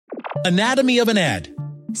Anatomy of an ad.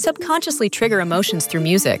 Subconsciously trigger emotions through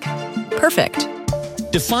music. Perfect.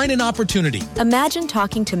 Define an opportunity. Imagine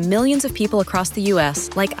talking to millions of people across the U.S.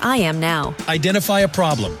 like I am now. Identify a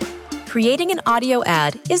problem. Creating an audio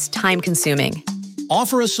ad is time-consuming.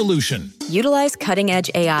 Offer a solution. Utilize cutting-edge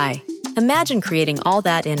AI. Imagine creating all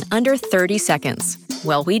that in under 30 seconds.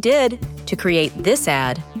 Well, we did to create this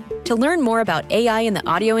ad. To learn more about AI in the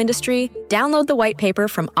audio industry, download the white paper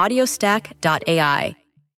from audiostack.ai.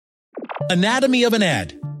 Anatomy of an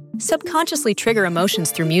ad. Subconsciously trigger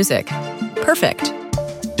emotions through music. Perfect.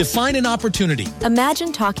 Define an opportunity.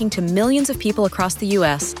 Imagine talking to millions of people across the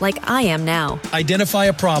U.S. like I am now. Identify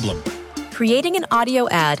a problem. Creating an audio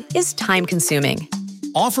ad is time-consuming.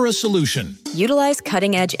 Offer a solution. Utilize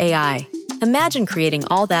cutting-edge AI. Imagine creating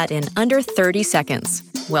all that in under 30 seconds.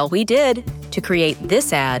 Well, we did to create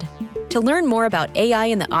this ad. To learn more about AI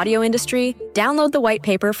in the audio industry, download the white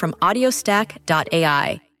paper from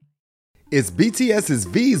audiostack.ai. It's BTS's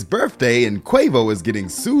V's birthday and Quavo is getting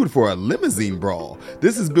sued for a limousine brawl.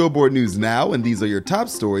 This is Billboard News Now, and these are your top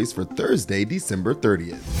stories for Thursday, December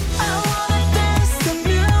 30th.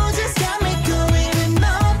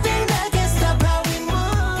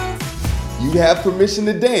 You have permission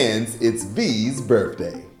to dance, it's V's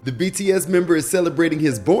birthday. The BTS member is celebrating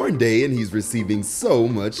his born day and he's receiving so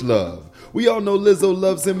much love. We all know Lizzo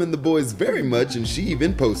loves him and the boys very much, and she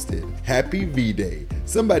even posted, "Happy V-Day.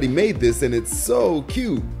 Somebody made this and it's so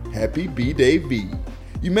cute. Happy B-Day V."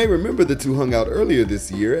 You may remember the two hung out earlier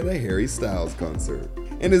this year at a Harry Styles concert.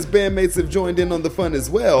 And his bandmates have joined in on the fun as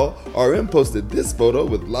well. RM posted this photo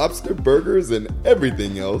with lobster, burgers, and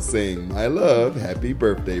everything else saying, "My love, happy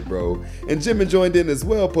birthday, bro." And Jimin joined in as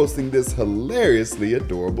well, posting this hilariously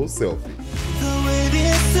adorable selfie. The wait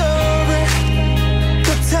is over.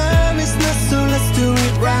 The time is not, so let's do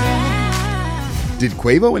it right. Did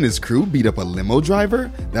Quavo and his crew beat up a limo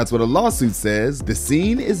driver? That's what a lawsuit says. The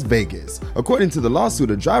scene is Vegas. According to the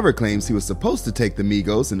lawsuit, a driver claims he was supposed to take the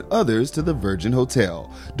Migos and others to the Virgin Hotel.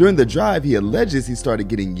 During the drive, he alleges he started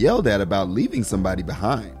getting yelled at about leaving somebody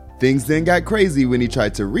behind. Things then got crazy when he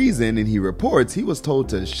tried to reason, and he reports he was told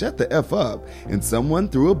to shut the F up and someone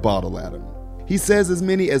threw a bottle at him. He says as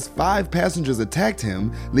many as 5 passengers attacked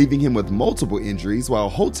him, leaving him with multiple injuries while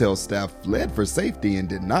hotel staff fled for safety and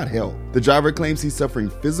did not help. The driver claims he's suffering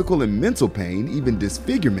physical and mental pain, even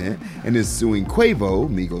disfigurement, and is suing Quavo,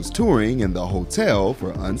 Migos Touring, and the hotel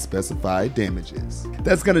for unspecified damages.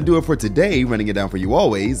 That's gonna do it for today. Running it down for you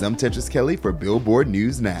always, I'm Tetris Kelly for Billboard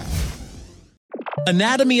News Now.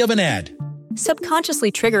 Anatomy of an ad.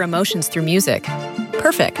 Subconsciously trigger emotions through music.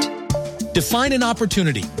 Perfect. Define an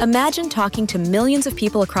opportunity. Imagine talking to millions of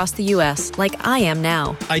people across the U.S. like I am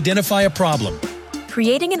now. Identify a problem.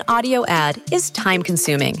 Creating an audio ad is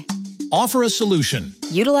time-consuming. Offer a solution.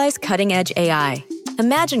 Utilize cutting-edge AI.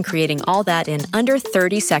 Imagine creating all that in under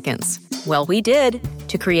 30 seconds. Well, we did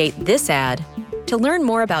to create this ad. To learn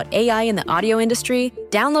more about AI in the audio industry,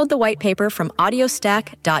 download the white paper from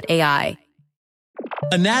audiostack.ai.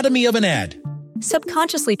 Anatomy of an ad.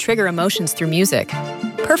 Subconsciously trigger emotions through music.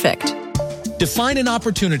 Perfect. Define an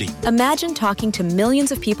opportunity. Imagine talking to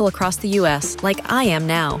millions of people across the U.S. like I am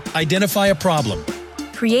now. Identify a problem.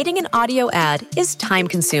 Creating an audio ad is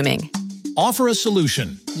time-consuming. Offer a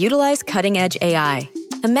solution. Utilize cutting-edge AI.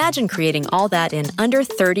 Imagine creating all that in under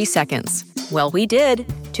 30 seconds. Well, we did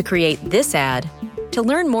to create this ad. To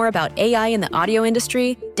learn more about AI in the audio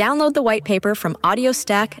industry, download the white paper from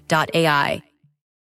audiostack.ai.